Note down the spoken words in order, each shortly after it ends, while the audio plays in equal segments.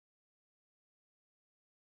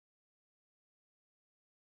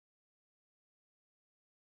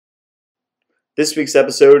This week's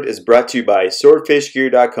episode is brought to you by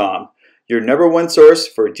SWORDFISHGEAR.com, your #1 source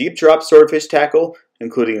for deep drop swordfish tackle,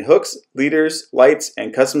 including hooks, leaders, lights,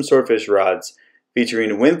 and custom swordfish rods,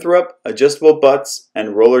 featuring Winthrop, adjustable butts,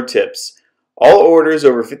 and roller tips. All orders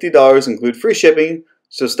over $50 include free shipping,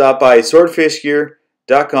 so stop by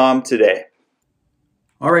SWORDFISHGEAR.com today.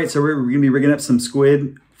 Alright, so we're going to be rigging up some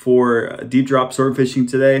squid for deep drop sword fishing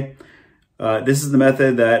today. This is the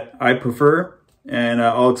method that I prefer, and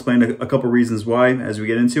I'll explain a couple reasons why as we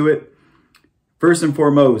get into it. First and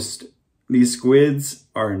foremost, these squids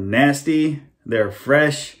are nasty, they're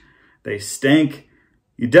fresh, they stink.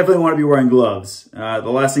 You definitely want to be wearing gloves. The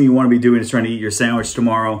last thing you want to be doing is trying to eat your sandwich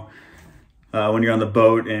tomorrow when you're on the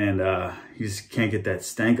boat and you just can't get that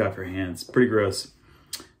stank off your hands. Pretty gross.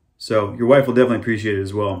 So your wife will definitely appreciate it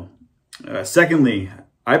as well. Secondly,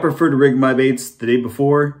 I prefer to rig my baits the day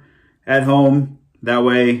before at home. That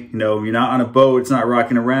way, you know, you're not on a boat, it's not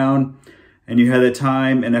rocking around, and you have the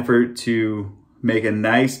time and effort to make a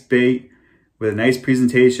nice bait with a nice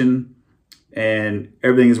presentation, and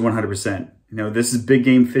everything is 100%. You know, this is big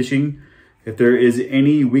game fishing. If there is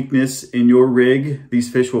any weakness in your rig,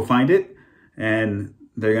 these fish will find it, and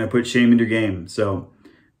they're gonna put shame in your game. So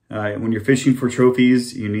when you're fishing for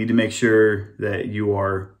trophies, you need to make sure that you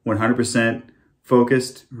are 100%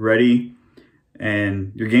 focused, ready,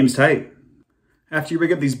 and your game's tight. After you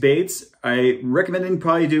rig up these baits, I recommend you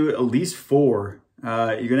probably do at least 4.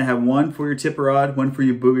 You're gonna have one for your tipper rod, one for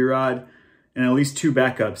your booby rod, and at least 2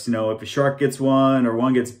 backups. You know, if a shark gets one or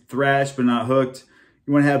one gets thrashed but not hooked,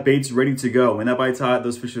 you wanna have baits ready to go. When that bite's hot,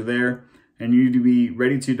 those fish are there, and you need to be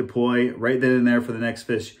ready to deploy right then and there for the next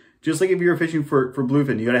fish. Just like if you were fishing for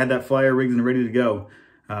bluefin, you gotta have that flyer rigged and ready to go.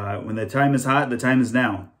 When the time is hot, the time is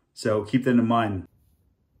now. So keep that in mind.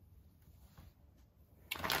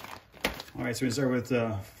 All right, so we start with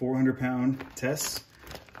 400-pound tests.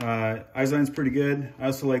 Eyesline's pretty good. I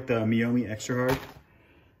also like the Miyomi extra hard.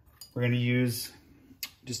 We're gonna use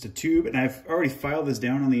just a tube, and I've already filed this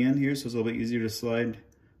down on the end here, so it's a little bit easier to slide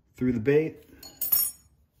through the bait.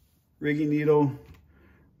 Rigging needle,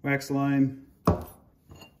 wax line,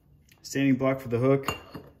 standing block for the hook.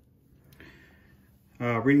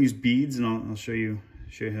 We're gonna use beads, and I'll show you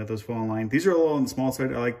how those fall in line. These are a little on the small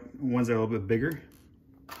side. I like ones that are a little bit bigger.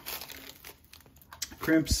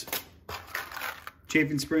 Crimps,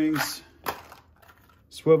 chafing springs,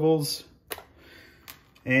 swivels,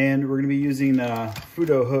 and we're going to be using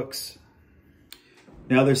Fudo hooks.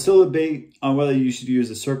 Now there's still a debate on whether you should use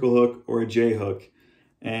a circle hook or a J hook,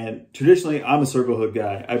 and traditionally I'm a circle hook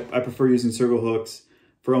guy. I prefer using circle hooks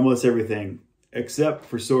for almost everything except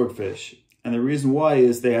for swordfish, and the reason why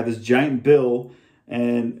is they have this giant bill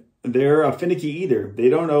and they're a finicky eater. They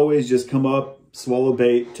don't always just come up, swallow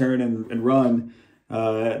bait, turn and run.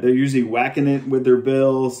 They're usually whacking it with their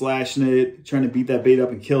bill, slashing it, trying to beat that bait up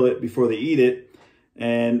and kill it before they eat it.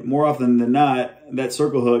 And more often than not, that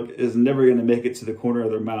circle hook is never going to make it to the corner of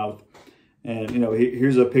their mouth. And, you know,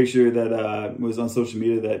 here's a picture that was on social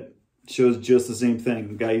media that shows just the same thing.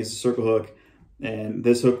 The guy used a circle hook, and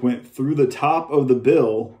this hook went through the top of the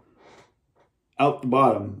bill, out the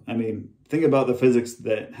bottom. I mean, think about the physics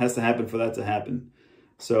that has to happen for that to happen.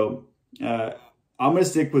 So, I'm going to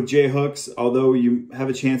stick with J hooks. Although you have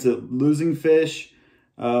a chance at losing fish,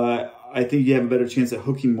 I think you have a better chance at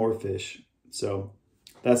hooking more fish. So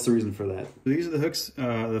that's the reason for that. These are the hooks,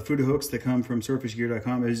 the Fudo hooks that come from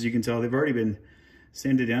SWORDFISHGEAR.com. As you can tell, they've already been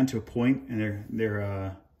sanded down to a point, and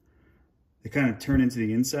they kind of turn into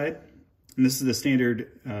the inside. And this is the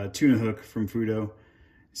standard tuna hook from Fudo.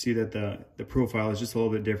 See that the profile is just a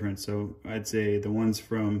little bit different. So I'd say the ones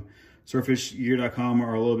from SWORDFISHGEAR.com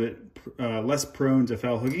are a little bit less prone to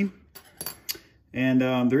foul hooking. And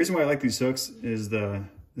the reason why I like these hooks is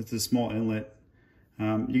it's a small inlet.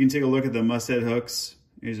 You can take a look at the musthead hooks.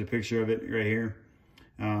 Here's a picture of it right here.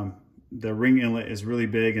 The ring inlet is really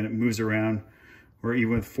big and it moves around, or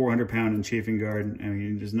even with 400-pound and chafing guard, I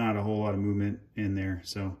mean, there's not a whole lot of movement in there.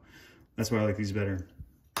 So that's why I like these better.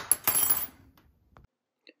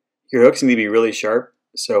 Your hooks need to be really sharp.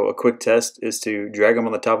 So a quick test is to drag them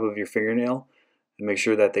on the top of your fingernail and make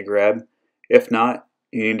sure that they grab. If not,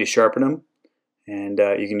 you need to sharpen them, and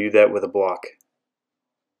you can do that with a block.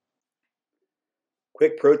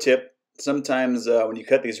 Quick pro tip, sometimes when you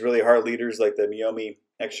cut these really hard leaders like the Miyomi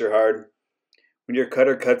extra hard, when your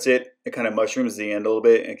cutter cuts it, it kind of mushrooms the end a little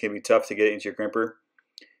bit and it can be tough to get into your crimper.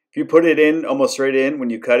 If you put it in almost straight in when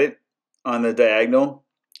you cut it on the diagonal,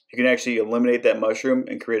 you can actually eliminate that mushroom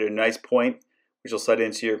and create a nice point, which will slide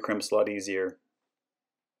into your crimps a lot easier.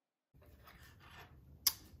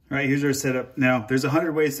 All right, here's our setup. Now, there's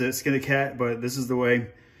 100 ways to skin a cat, but this is the way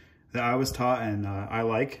that I was taught and I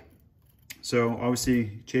like. So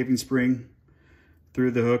obviously chafing spring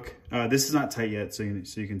through the hook. This is not tight yet, so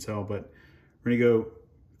you can tell, but we're gonna go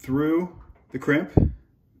through the crimp,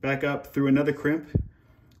 back up through another crimp.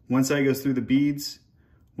 One side goes through the beads,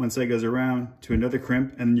 one side goes around to another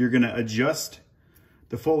crimp, and you're gonna adjust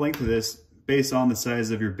the full length of this based on the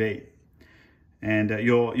size of your bait. And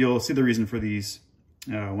you'll see the reason for these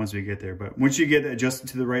once we get there. But once you get adjusted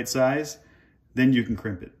to the right size, then you can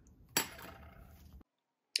crimp it.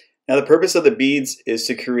 Now the purpose of the beads is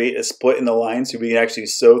to create a split in the line so we can actually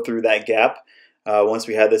sew through that gap once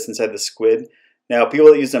we have this inside the squid. Now people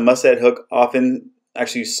that use a musset hook often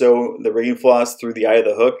actually sew the rigging floss through the eye of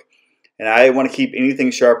the hook, and I want to keep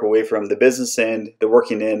anything sharp away from the business end, the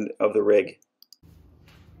working end of the rig.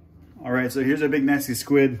 Alright, so here's a big nasty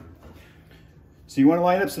squid. So you want to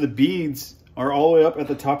line up so the beads are all the way up at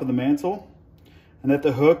the top of the mantle, and that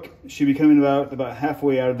the hook should be coming about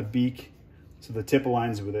halfway out of the beak so the tip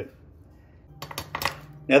aligns with it.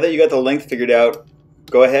 Now that you got the length figured out,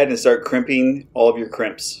 go ahead and start crimping all of your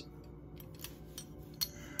crimps.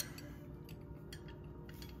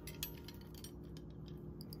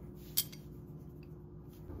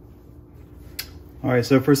 Alright,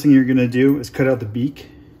 so first thing you're going to do is cut out the beak.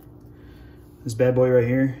 This bad boy right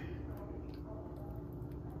here.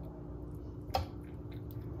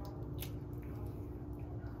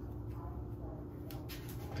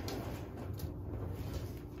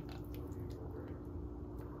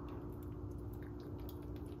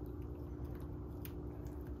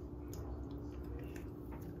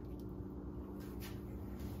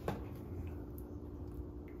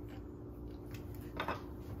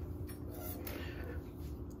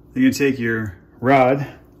 You're going to take your rod,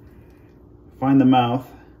 find the mouth,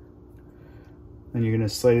 and you're going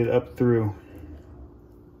to slide it up through.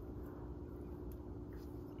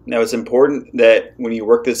 Now it's important that when you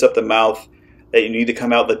work this up the mouth, that you need to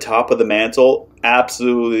come out the top of the mantle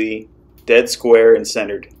absolutely dead square and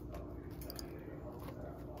centered.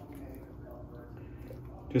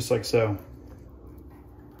 Just like so.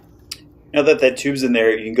 Now that that tube's in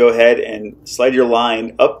there, you can go ahead and slide your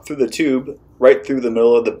line up through the tube, right through the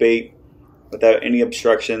middle of the bait without any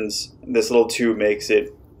obstructions. This little tube makes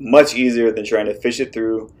it much easier than trying to fish it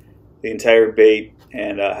through the entire bait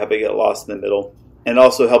and have it get lost in the middle. And it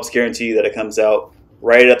also helps guarantee that it comes out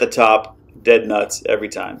right at the top, dead nuts every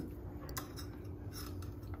time.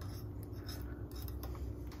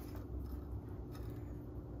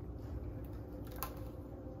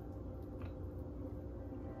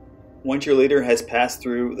 Once your leader has passed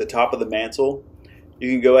through the top of the mantle, you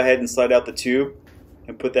can go ahead and slide out the tube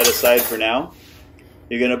and put that aside for now.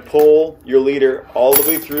 You're going to pull your leader all the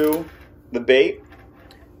way through the bait,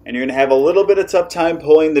 and you're going to have a little bit of tough time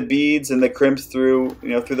pulling the beads and the crimps through,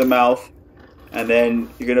 through the mouth. And then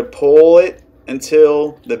you're going to pull it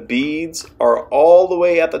until the beads are all the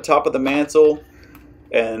way at the top of the mantle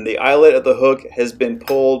and the eyelet of the hook has been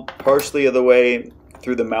pulled partially of the way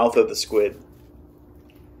through the mouth of the squid.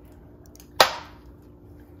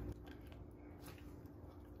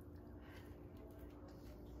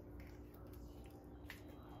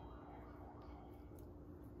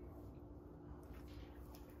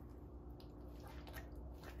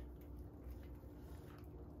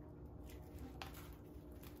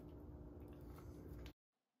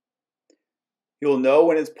 You'll know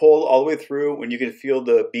when it's pulled all the way through when you can feel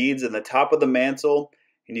the beads in the top of the mantle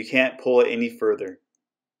and you can't pull it any further.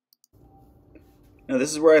 Now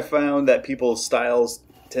this is where I found that people's styles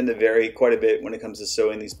tend to vary quite a bit when it comes to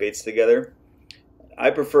sewing these baits together. I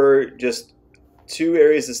prefer just two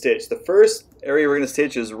areas to stitch. The first area we're going to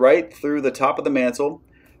stitch is right through the top of the mantle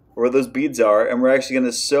where those beads are, and we're actually going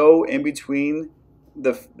to sew in between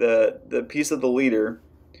the piece of the leader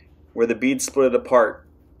where the beads split it apart.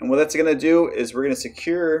 And what that's going to do is we're going to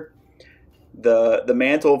secure the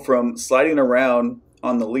mantle from sliding around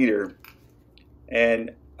on the leader.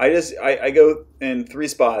 And I go in three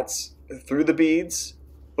spots: through the beads,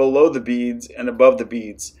 below the beads, and above the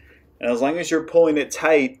beads. And as long as you're pulling it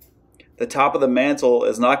tight, the top of the mantle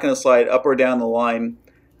is not going to slide up or down the line.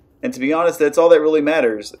 And to be honest, that's all that really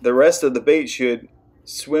matters. The rest of the bait should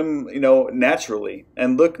swim, naturally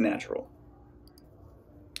and look natural.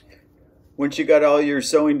 Once you got all your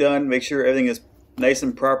sewing done, make sure everything is nice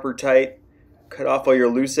and proper tight. Cut off all your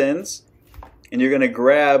loose ends. And you're going to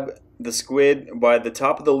grab the squid by the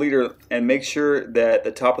top of the leader and make sure that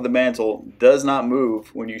the top of the mantle does not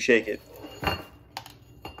move when you shake it.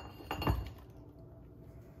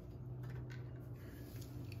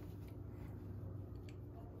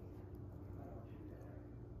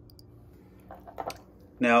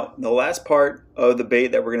 Now, the last part of the bait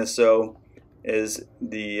that we're going to sew is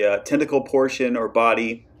the tentacle portion or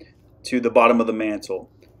body to the bottom of the mantle.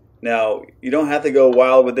 Now, you don't have to go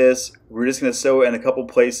wild with this. We're just going to sew it in a couple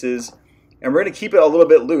places, and we're going to keep it a little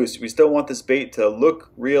bit loose. We still want this bait to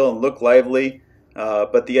look real and look lively,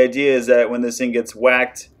 but the idea is that when this thing gets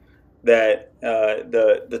whacked, that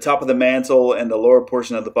the top of the mantle and the lower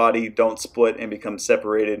portion of the body don't split and become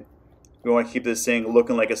separated. We want to keep this thing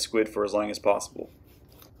looking like a squid for as long as possible.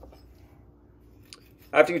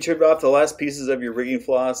 After you trimmed off the last pieces of your rigging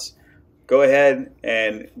floss, go ahead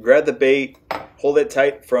and grab the bait, hold it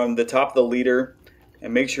tight from the top of the leader,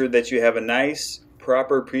 and make sure that you have a nice,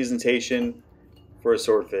 proper presentation for a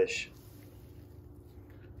swordfish.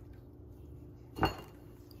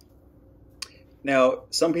 Now,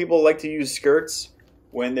 some people like to use skirts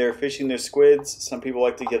when they're fishing their squids. Some people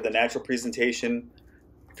like to get the natural presentation.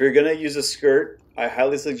 If you're going to use a skirt, I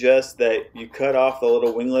highly suggest that you cut off the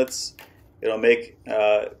little winglets. It'll make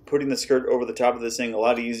putting the skirt over the top of this thing a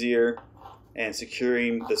lot easier, and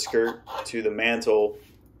securing the skirt to the mantle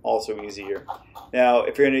also easier. Now,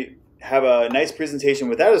 if you're going to have a nice presentation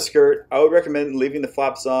without a skirt, I would recommend leaving the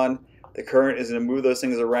flaps on. The current is going to move those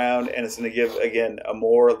things around, and it's going to give, again, a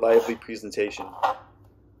more lively presentation.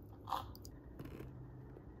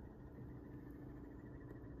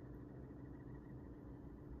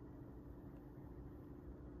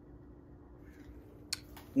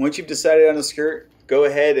 Once you've decided on a skirt, go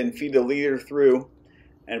ahead and feed the leader through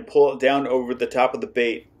and pull it down over the top of the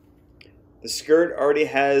bait. The skirt already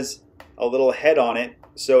has a little head on it,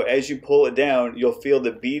 so as you pull it down, you'll feel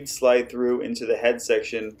the bead slide through into the head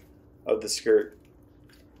section of the skirt.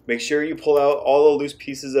 Make sure you pull out all the loose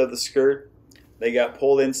pieces of the skirt. They got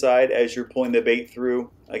pulled inside as you're pulling the bait through.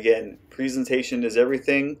 Again, presentation is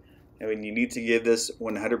everything, and you need to give this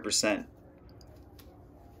 100%.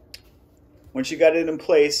 Once you got it in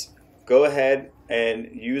place, go ahead and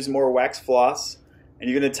use more wax floss, and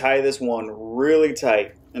you're going to tie this one really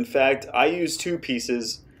tight. In fact, I use 2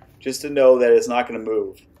 pieces just to know that it's not going to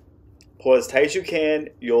move. Pull as tight as you can.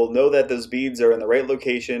 You'll know that those beads are in the right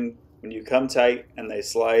location when you come tight and they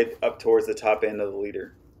slide up towards the top end of the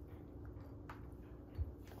leader.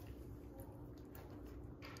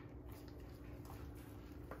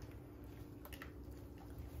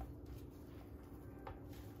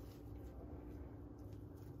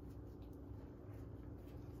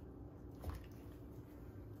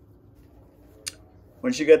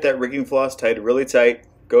 Once you get that rigging floss tied really tight,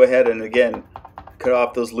 go ahead and again cut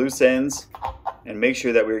off those loose ends and make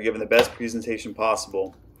sure that we're given the best presentation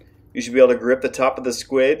possible. You should be able to grip the top of the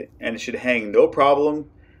squid, and it should hang no problem,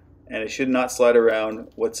 and it should not slide around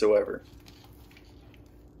whatsoever.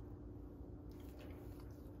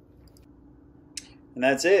 And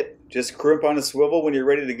that's it. Just crimp on a swivel when you're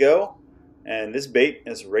ready to go, and this bait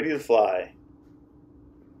is ready to fly.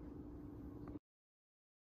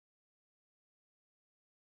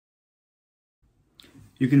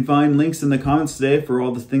 You can find links in the comments today for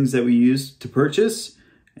all the things that we used to purchase,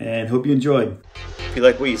 and hope you enjoyed. If you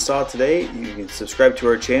like what you saw today, you can subscribe to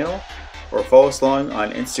our channel or follow us along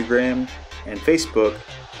on Instagram and Facebook.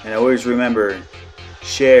 And always remember,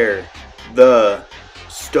 share the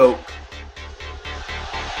stoke.